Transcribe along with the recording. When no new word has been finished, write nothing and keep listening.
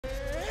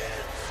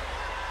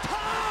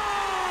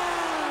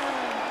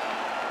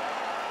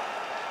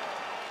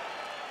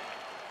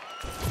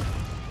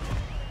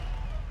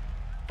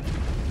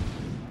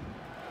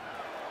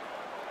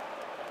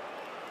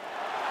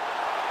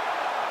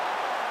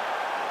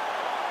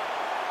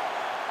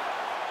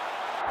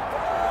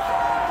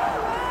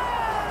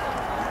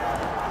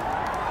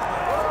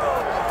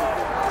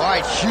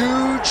right,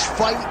 huge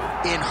fight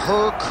in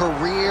her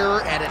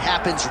career, and it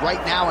happens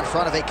right now in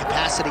front of a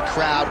capacity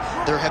crowd.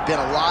 There have been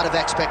a lot of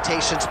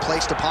expectations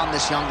placed upon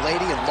this young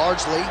lady, and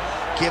largely,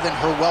 given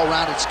her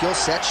well-rounded skill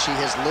set, she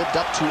has lived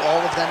up to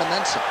all of them and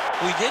then some.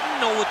 We didn't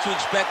know what to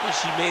expect when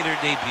she made her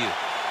debut,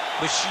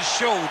 but she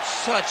showed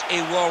such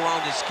a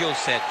well-rounded skill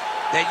set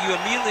that you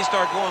immediately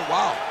start going,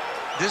 wow,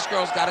 this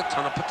girl's got a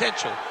ton of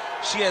potential.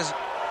 She has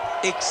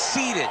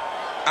exceeded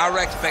our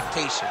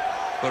expectation,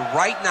 but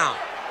right now,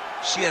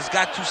 she has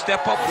got to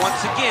step up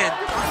once again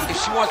if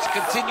she wants to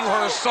continue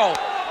her assault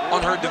on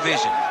her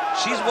division.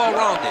 She's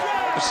well-rounded,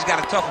 but she's got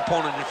a tough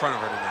opponent in front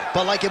of her tonight.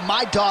 But like if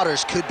my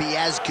daughters could be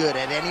as good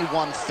at any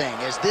one thing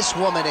as this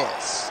woman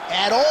is,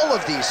 at all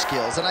of these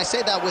skills, and I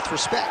say that with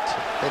respect,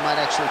 they might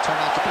actually turn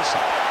out to be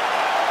something.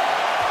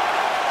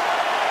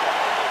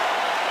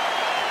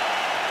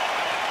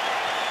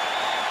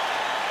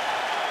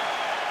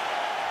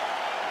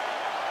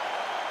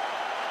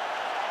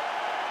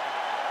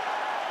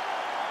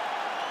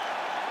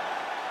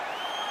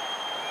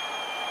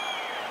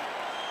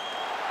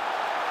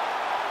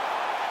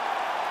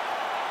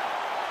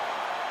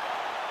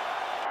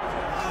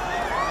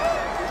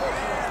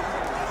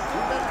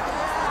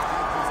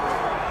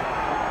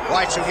 All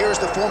right, so here's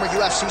the former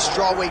UFC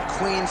strawweight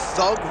queen,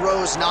 Thug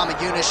Rose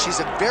Namajunas. She's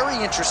a very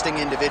interesting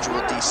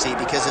individual, DC,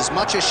 because as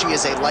much as she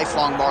is a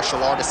lifelong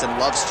martial artist and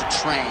loves to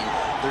train,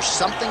 there's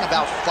something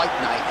about fight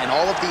night and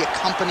all of the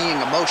accompanying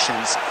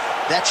emotions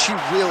that she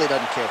really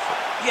doesn't care for.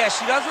 Yeah,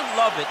 she doesn't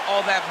love it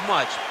all that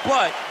much,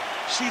 but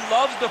she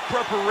loves the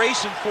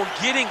preparation for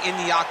getting in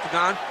the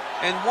octagon,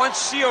 and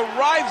once she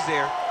arrives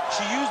there,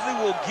 she usually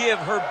will give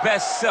her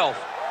best self.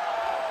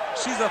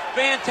 She's a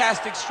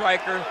fantastic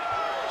striker.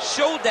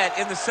 Showed that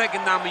in the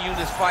second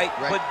Namajunas fight,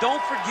 right. But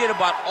don't forget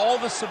about all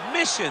the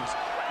submissions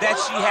that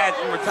she had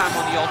from her time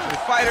on The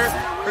Ultimate Fighter,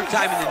 her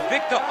time in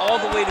Invicta, all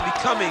the way to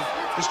becoming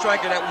the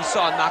striker that we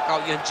saw knock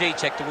out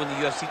Jacek to win the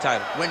UFC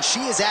title. When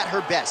she is at her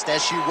best,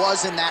 as she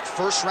was in that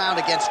first round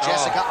against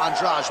Jessica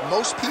Andrade,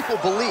 most people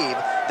believe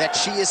that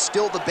she is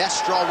still the best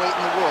strawweight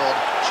in the world.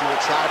 She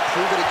will try to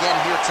prove it again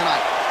here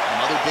tonight.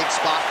 Another big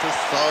spot for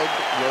Thug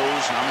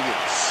Rose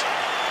Namajunas.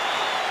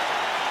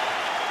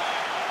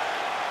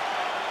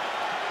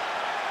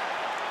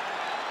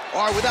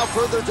 All right, without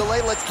further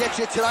delay, let's get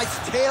you tonight's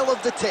tale of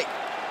the tape.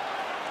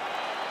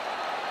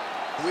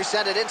 We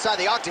send it inside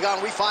the octagon.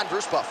 We find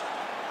Bruce Buffer.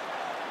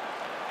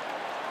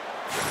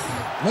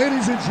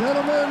 Ladies and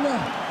gentlemen,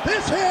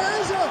 this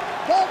is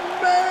the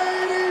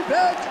main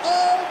event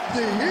of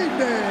the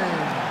evening.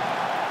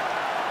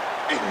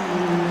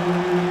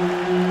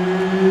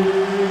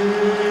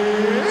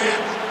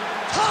 It's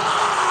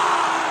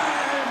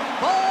time!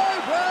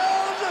 5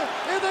 rounds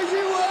in the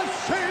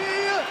UFC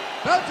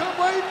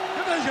Bantamweight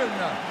division.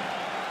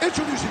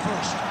 Introducing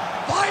first,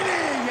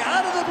 fighting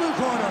out of the blue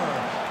corner,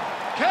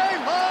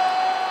 Kayla.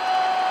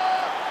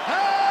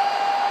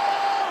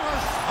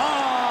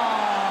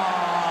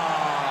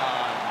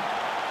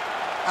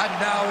 And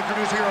now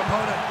introducing her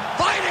opponent,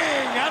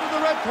 fighting out of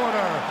the red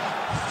corner,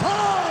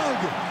 Thug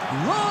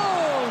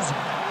Rose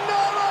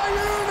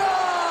Namajunas.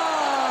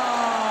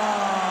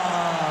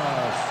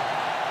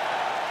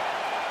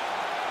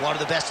 One of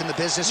the best in the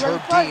business,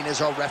 Herb Dean, is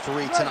our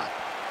referee tonight.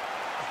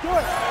 All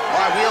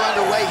right, wheel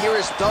underway. Here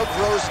is Thug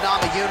Rose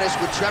Namajunas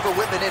with Trevor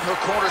Whitman in her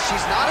corner.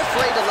 She's not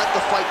afraid to let the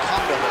fight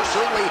come to her.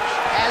 Certainly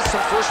has some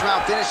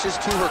first-round finishes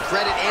to her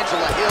credit.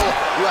 Angela Hill,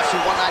 UFC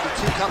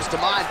 192 comes to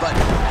mind, but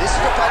this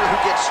is a fighter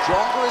who gets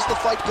stronger as the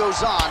fight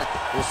goes on.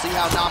 We'll see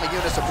how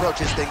Namajunas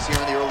approaches things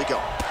here in the early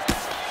going.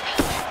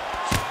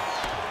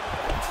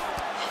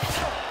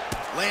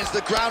 Lands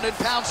the ground and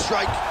pound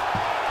strike.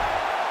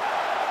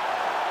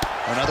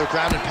 Another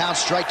ground and pound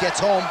strike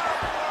gets home.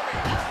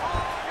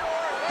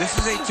 This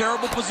is a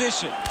terrible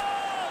position.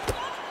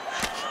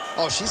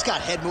 Oh, she's got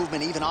head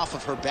movement even off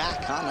of her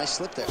back, huh? Nice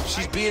slip there.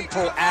 She's being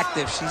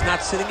proactive. She's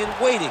not sitting and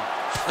waiting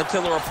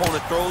until her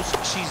opponent throws.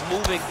 She's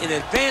moving in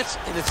advance,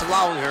 and it's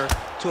allowing her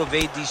to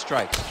evade these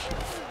strikes.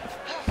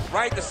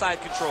 Right to side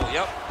control,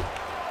 yep.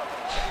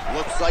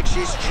 Looks like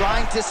she's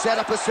trying to set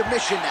up a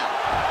submission now.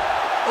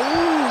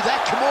 Ooh,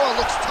 that Kimura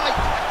looks tight.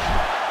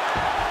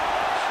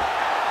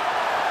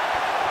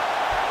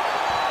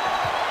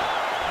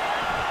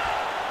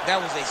 That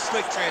was a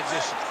slick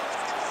transition.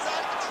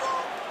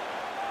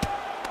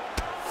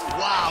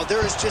 Wow,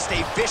 there is just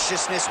a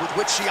viciousness with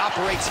which she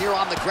operates here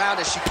on the ground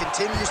as she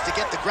continues to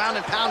get the ground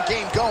and pound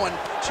game going.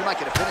 She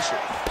might get a finisher.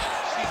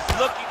 She's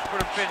looking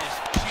for the finish.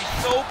 She's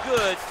so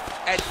good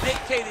at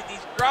dictating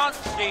these ground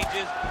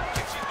exchanges,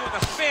 and she's doing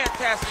a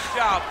fantastic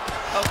job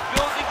of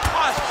building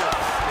posture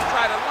to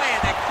try to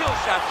land that kill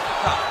shot to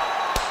the top.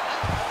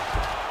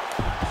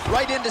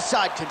 Right into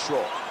side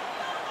control.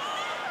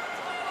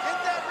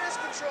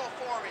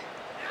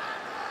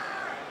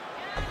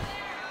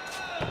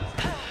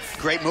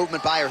 Great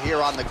movement by her here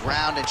on the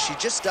ground, and she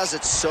just does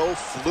it so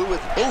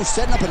fluid. Oh,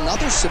 setting up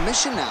another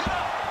submission now.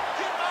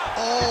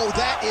 Oh,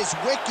 that is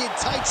wicked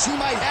tight. She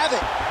might have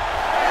it.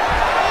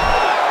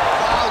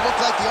 Wow,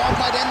 looked like the arm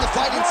might end the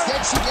fight.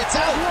 Instead, she gets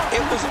out.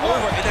 It was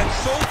over, and that's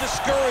so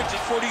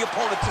discouraging for the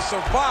opponent to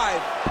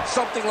survive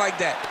something like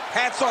that.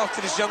 Hats off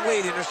to this young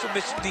lady and her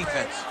submission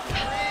defense.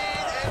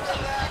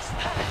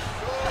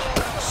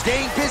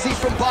 Staying busy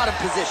from bottom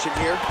position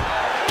here.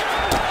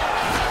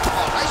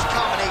 Oh, nice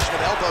combination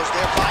of elbows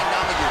there by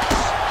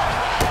Namajunas.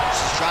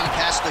 She's trying to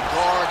pass the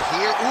guard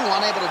here. Ooh,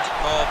 unable to...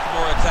 Oh,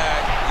 Kimura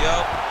attack.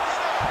 Yup.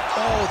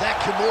 Oh, that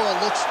Kimura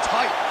looks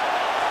tight.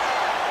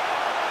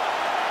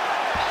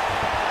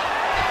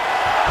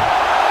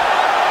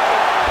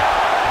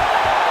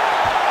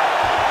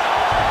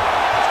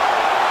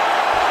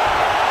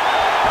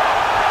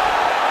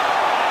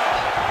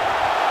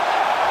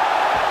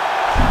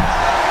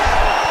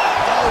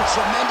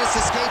 Tremendous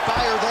escape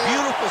by her there.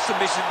 Beautiful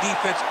submission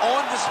defense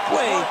on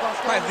display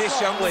by this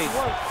young lady.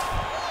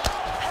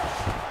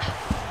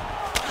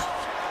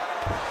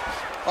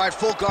 All right,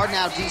 full guard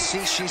now,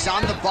 DC. She's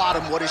on the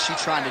bottom. What is she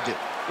trying to do?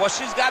 Well,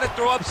 she's got to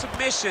throw up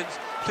submissions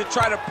to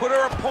try to put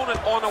her opponent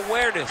on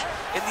awareness.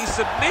 And these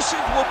submissions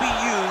will be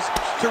used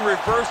to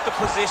reverse the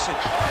position.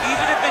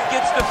 Even if it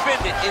gets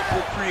defended, it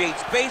will create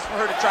space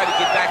for her to try to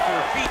get back to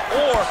her feet,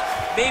 or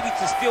maybe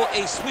to steal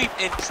a sweep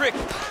and trick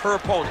her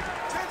opponent.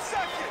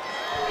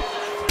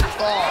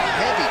 Oh,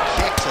 heavy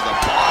kick to the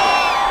body.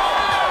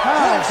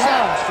 4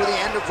 seconds for the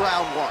end of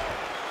round 1.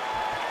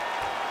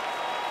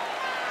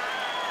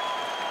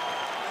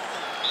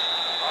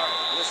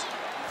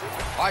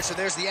 All right, so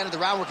there's the end of the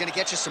round. We're going to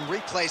get you some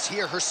replays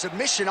here. Her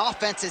submission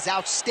offense is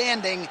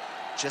outstanding,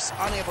 just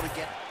unable to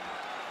get...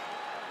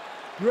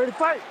 You ready to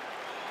fight?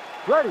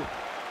 Ready.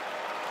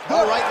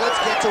 All right, let's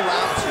get to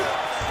round 2.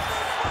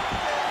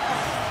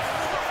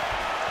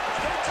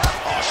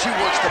 She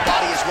works the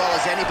body as well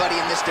as anybody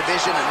in this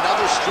division.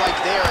 Another strike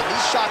there, and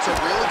these shots are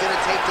really going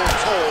to take their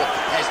toll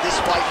as this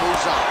fight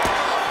moves on.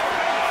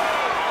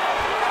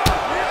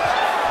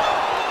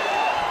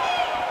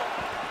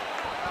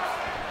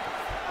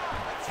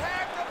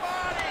 Attack the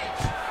body!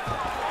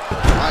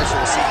 All right, so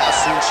we'll see how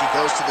soon she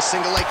goes to the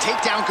single leg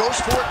takedown.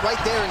 Goes for it right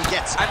there and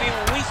gets it. I mean,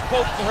 when we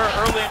spoke to her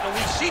earlier in the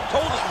week, she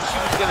told us what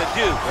she was going to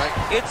do. Right.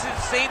 It's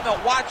insane to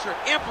watch her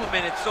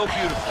implement it so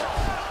beautiful.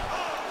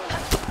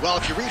 Well,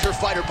 if you read her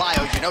fighter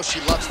bio, you know she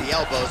loves the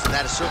elbows, and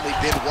that has certainly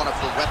been one of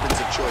her weapons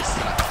of choice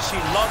tonight.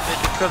 She loves it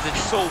because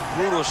it's so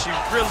brutal. She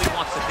really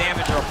wants to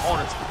damage her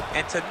opponents,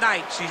 and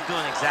tonight she's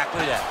doing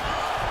exactly that.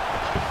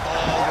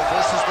 Oh,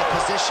 reverses the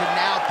position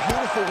now.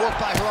 Beautiful work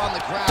by her on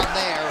the ground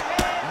there.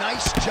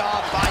 Nice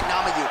job by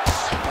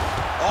Namajunas.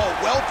 Oh,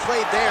 well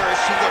played there as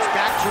she gets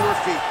back to her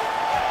feet.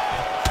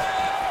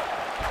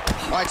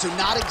 All right, so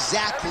not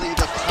exactly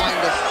the kind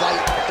of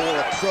fight or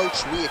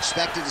approach we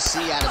expected to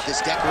see out of this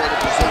decorated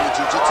Brazilian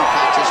Jiu-Jitsu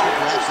practitioner.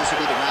 Perhaps this will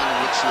be the round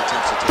in which she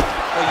attempts to take it.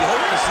 Well, you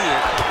hope to see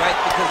it, right?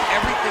 Because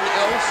everything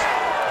else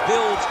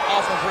builds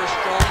off of her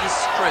strongest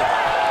strength.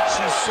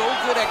 She's so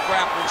good at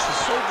grappling,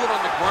 she's so good on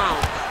the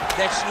ground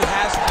that she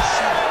has to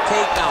shoot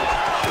takedowns.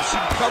 If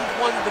she becomes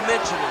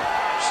one-dimensional,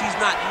 she's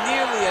not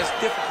nearly as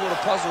difficult a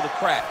puzzle to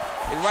crack.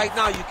 And right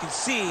now you can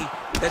see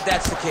that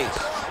that's the case.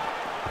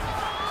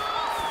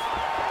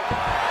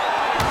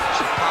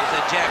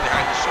 Jab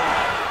behind the shoulder.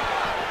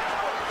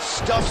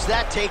 Stuffs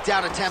that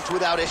takedown attempt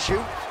without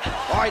issue.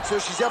 All right, so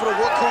she's able to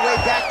work her way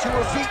back to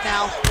her feet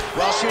now.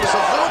 Well, she was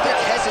a little bit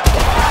hesitant.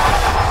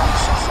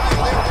 She's trying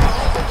to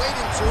overweight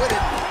into it,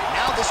 and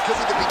now this could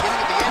be the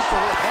beginning of the end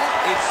for her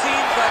opponent. It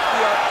seems like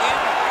we are in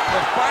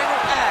the final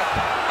act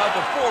of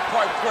the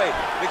 4-part play,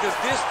 because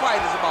this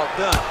fight is about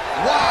done.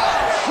 Wow,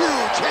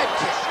 huge head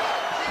kick.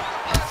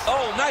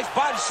 Oh, nice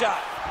body shot.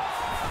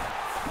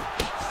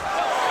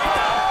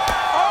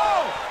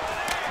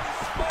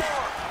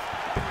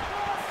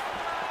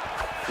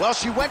 Well,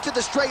 she went to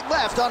the straight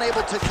left,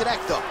 unable to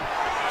connect, though.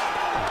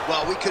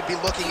 Well, we could be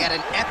looking at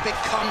an epic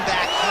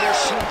comeback here.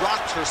 She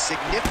rocked her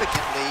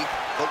significantly,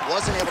 but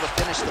wasn't able to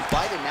finish the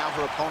fight, and now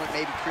her opponent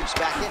maybe creeps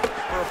back in.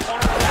 Her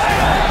opponent...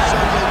 So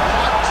you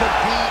want to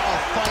be a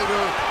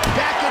fighter.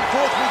 Back and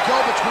forth we go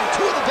between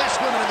two of the best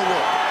women in the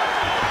world.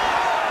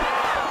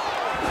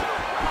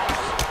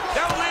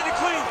 That one landed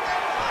clean.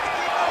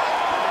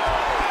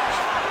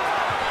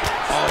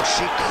 Oh,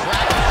 she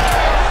cracked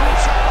there.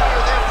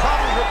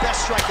 Probably her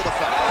best strike of the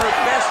fight. Her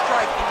best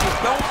strike, and you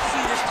don't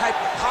see this type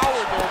of power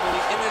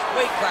normally in this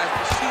weight class,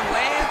 but she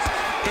lands,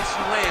 and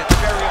she lands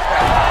very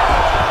effective.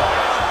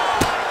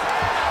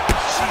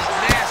 She's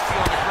nasty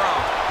on the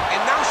ground,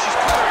 and now she's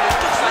covered. It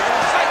looks like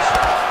a fight.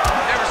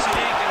 I've never seen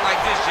anything like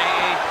this,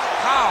 J.A.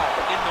 How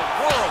in the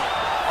world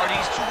are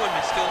these two women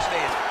still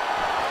standing?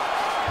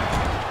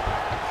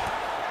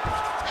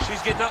 She's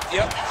getting up,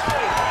 yep.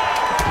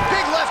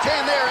 Big left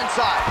hand there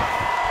inside.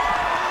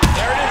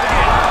 There it is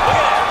again.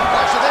 Look at that.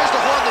 Right, so there's the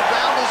horn. The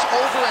round is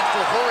over, and for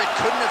her, it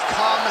couldn't have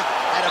come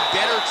at a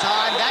better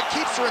time. That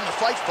keeps her in the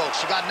fight, folks.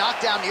 She got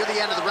knocked down near the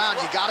end of the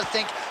round. You got to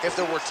think if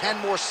there were 10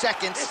 more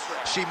seconds,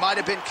 she might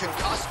have been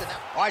concussed.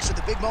 All right, so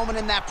the big moment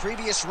in that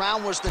previous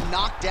round was the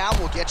knockdown.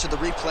 We'll get you the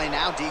replay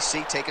now.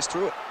 DC, take us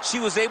through it. She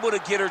was able to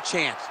get her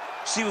chance.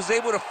 She was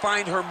able to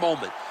find her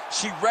moment.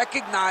 She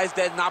recognized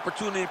that an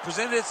opportunity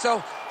presented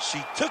itself.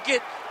 She took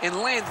it and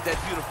landed that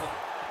beautiful.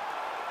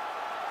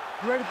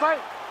 You ready to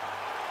fight?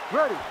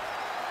 Ready.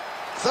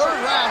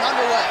 Third round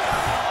underway.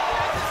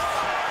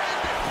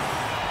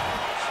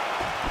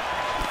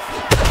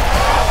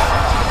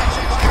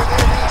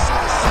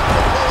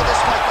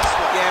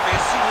 Yeah,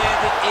 man, she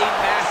landed a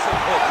massive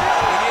hook,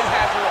 and it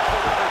has her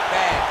opponent hurt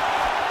bad.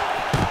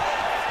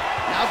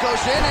 Now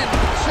goes in and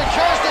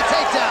secures the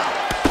takedown.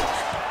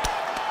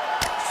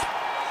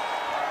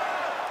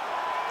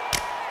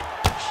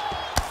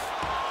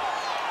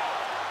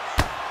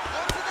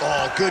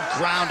 Oh, good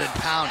ground and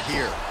pound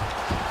here.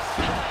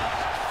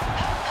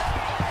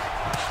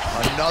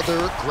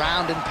 Another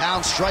ground and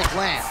pound strike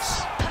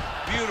lands.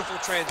 Beautiful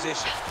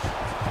transition.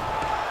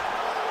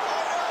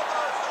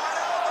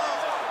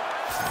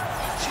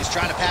 She's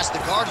trying to pass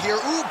the guard here.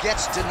 Ooh,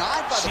 gets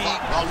denied by the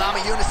bottom. While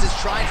Namajunas is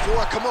trying for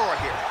a Kimura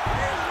here.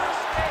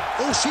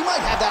 Ooh, she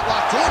might have that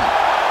locked in.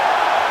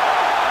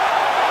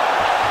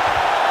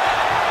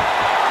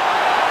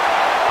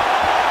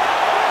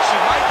 She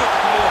might get the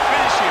Kimura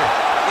finish here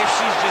if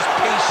she's just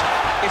patient.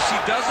 If she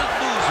doesn't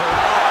lose her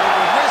on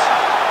the wrist,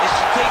 if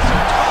she takes her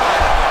time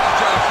to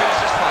try to finish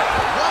this fight.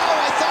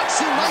 Wow, I thought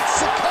she might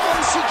succumb.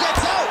 She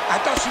gets out.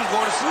 I thought she was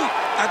going to sleep.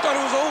 I thought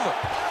it was over.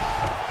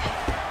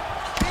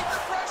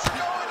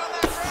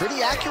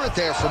 Pretty accurate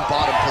there from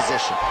bottom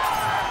position.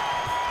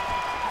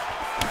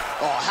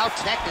 Oh, how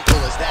technical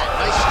is that?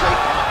 Nice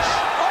straight punch.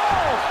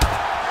 Oh!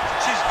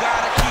 She's got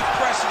to keep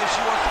pressing if she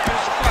wants to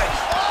finish the fight.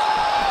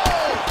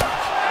 Oh!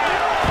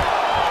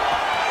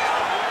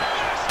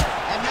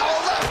 And now a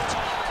left.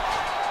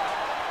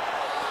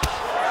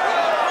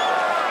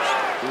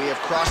 We have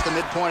crossed the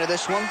midpoint of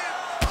this one.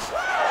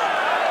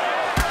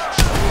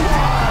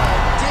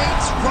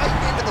 Digs right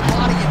into the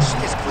body, and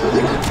she is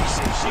clearly hurt.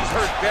 She's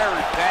hurt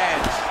very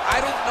bad. I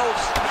don't know if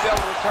she's going to be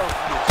able to recover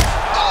from this.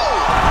 Oh!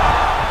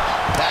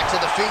 Back to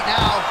the feet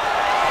now.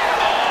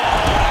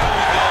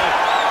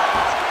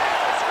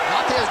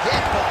 Not there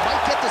yet, but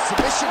might get the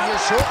submission here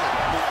shortly.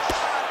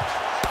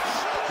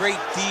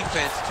 Great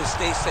defense to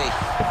stay safe.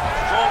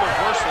 Strong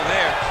reversal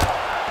there.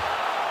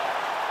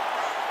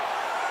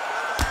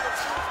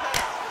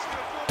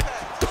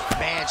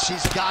 Man,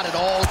 she's got it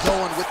all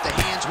going with the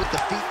hands, with the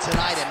feet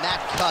tonight, and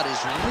that cut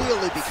is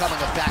really becoming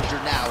a factor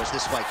now as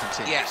this fight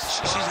continues. Yes,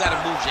 she's got to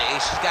move, Jay.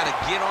 She's got to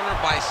get on her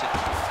bicycle.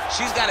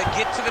 She's got to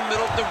get to the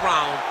middle of the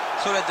round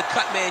so that the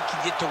cut man can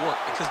get to work.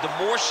 Because the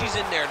more she's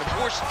in there, the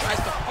more she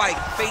tries to fight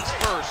face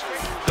first,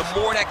 the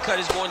more that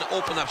cut is going to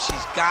open up.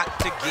 She's got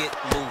to get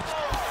moving.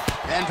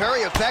 And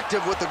very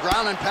effective with the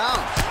ground and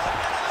pound.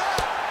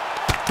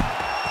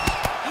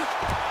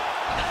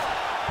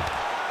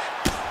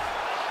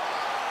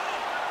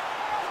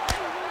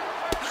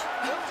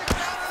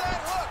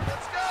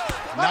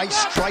 Nice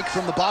strike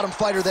from the bottom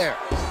fighter there.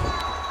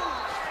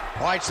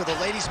 All right, so the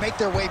ladies make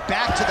their way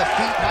back to the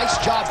feet. Nice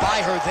job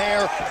by her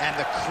there, and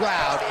the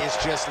crowd is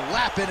just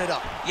lapping it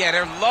up. Yeah,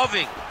 they're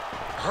loving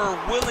her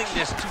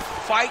willingness to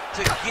fight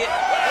to get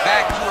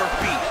back to her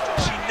feet.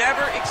 She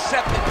never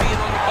accepted being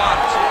on the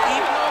bottom, so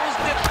even though it was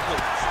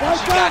difficult,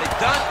 she got it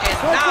done, and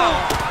now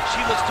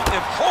she looks to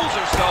impose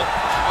herself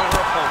on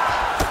her opponent.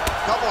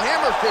 Couple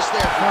hammer fists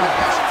there for good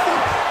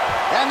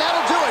measure. And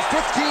that'll do it.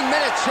 15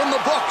 minutes in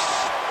the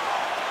books.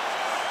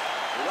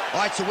 All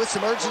right, so with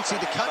some urgency,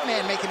 the cut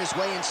man making his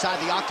way inside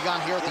the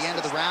octagon here at the end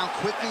of the round.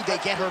 Quickly, they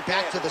get her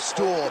back to the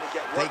stool.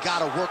 They got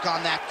to work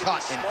on that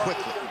cut, and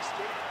quickly.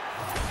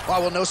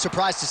 Well, no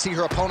surprise to see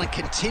her opponent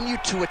continue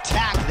to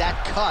attack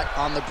that cut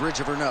on the bridge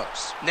of her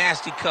nose.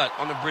 Nasty cut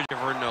on the bridge of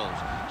her nose.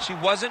 She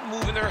wasn't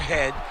moving her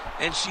head,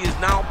 and she is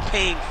now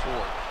paying for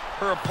it.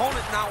 Her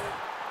opponent now...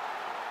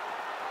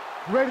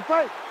 You ready to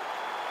fight?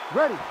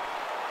 Ready.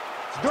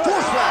 Fourth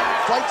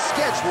round, fight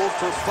scheduled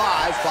for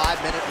 5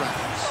 5-minute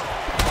rounds.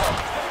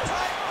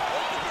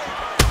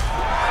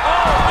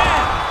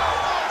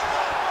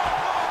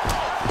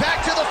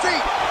 Back to the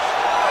feet.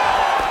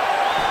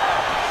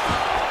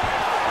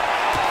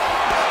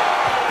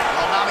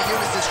 Well,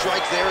 Namajunas'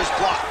 strike there is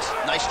blocked.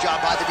 Nice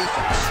job by the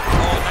defense.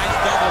 Oh, nice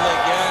double leg,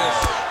 yes.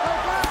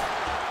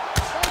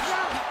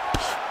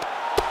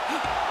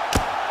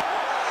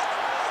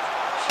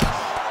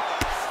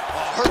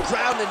 Her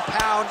ground and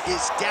pound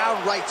is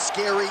downright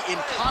scary, in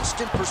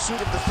constant pursuit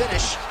of the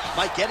finish.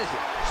 Might get it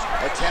here.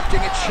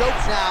 Attempting a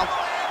choke now.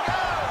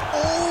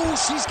 Oh,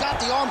 she's got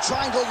the arm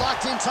triangle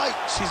locked in tight.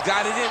 She's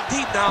got it in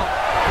deep now.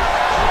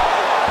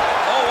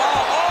 Oh, wow,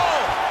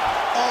 oh!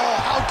 Oh,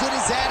 how good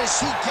is that as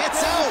she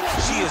gets out?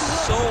 She is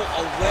so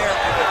aware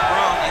of the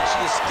ground, and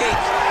she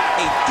escapes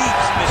a deep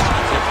submission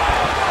attempt.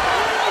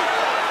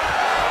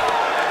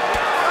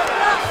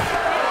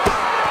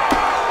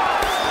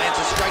 Lands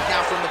a strike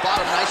now from the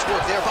bottom. Nice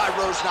work there by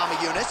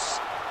Namajunas.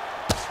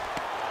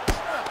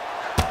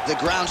 The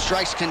ground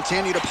strikes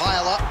continue to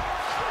pile up.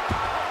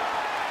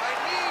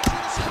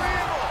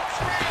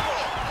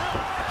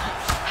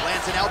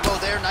 Lands an elbow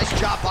there. Nice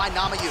job by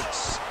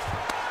Namajunas.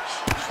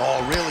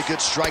 Oh, really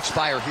good strikes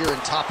by her here in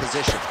top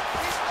position.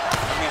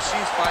 I mean,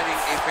 she's fighting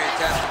a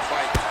fantastic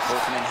fight.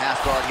 Working in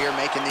half guard here,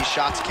 making these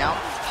shots count.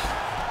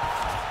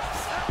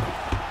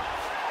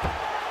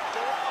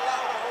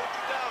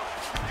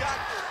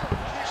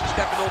 She's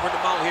stepping over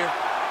the mount here.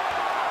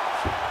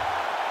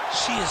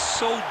 She is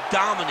so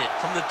dominant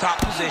from the top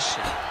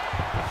position.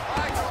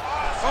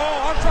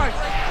 Oh, arm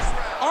triangle.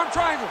 Arm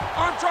triangle.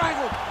 Arm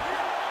triangle.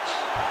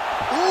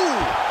 Ooh,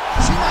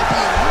 she might be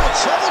in real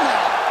trouble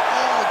now.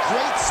 Oh,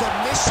 great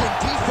submission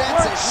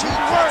defense as she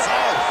cuts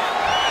off.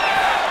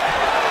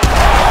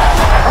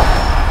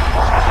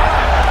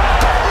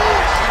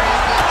 Ooh, she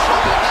might be in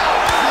trouble now.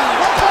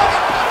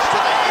 Diving punch to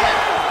the head.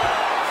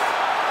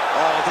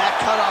 Oh, that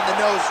cut on the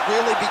nose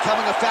really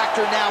becoming a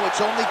factor now.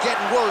 It's only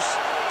getting worse.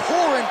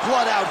 Pouring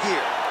blood out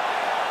here.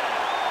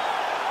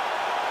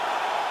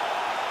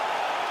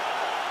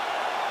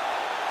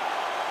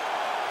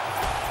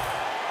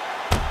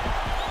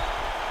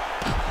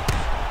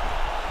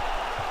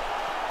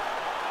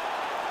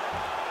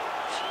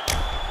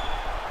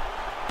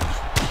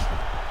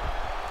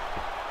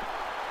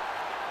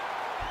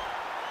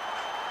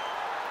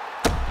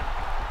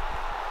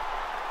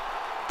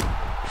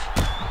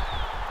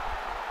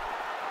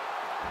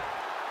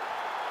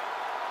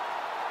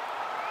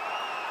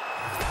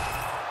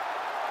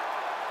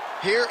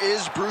 Here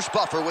is Bruce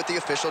Buffer with the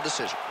official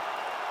decision.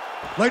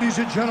 Ladies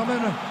and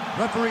gentlemen,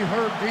 referee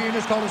Herb Dean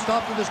has called a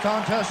stop to this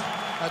contest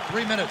at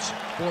 3 minutes,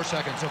 4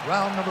 seconds of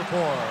round number 4.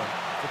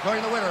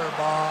 Declaring the winner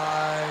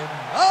by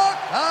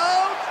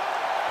knockout,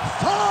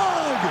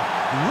 Thug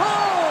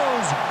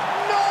Rose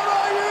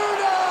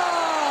Namajunas!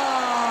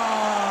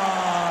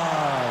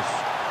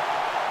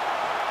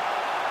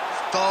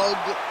 Thug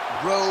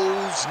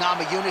Rose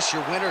Namajunas,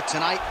 your winner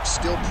tonight,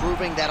 still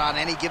proving that on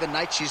any given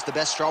night she's the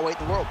best strawweight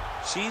in the world.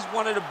 She's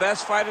one of the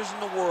best fighters in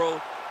the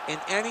world,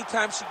 and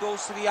anytime she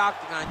goes to the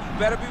octagon, you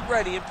better be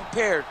ready and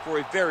prepared for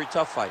a very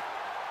tough fight.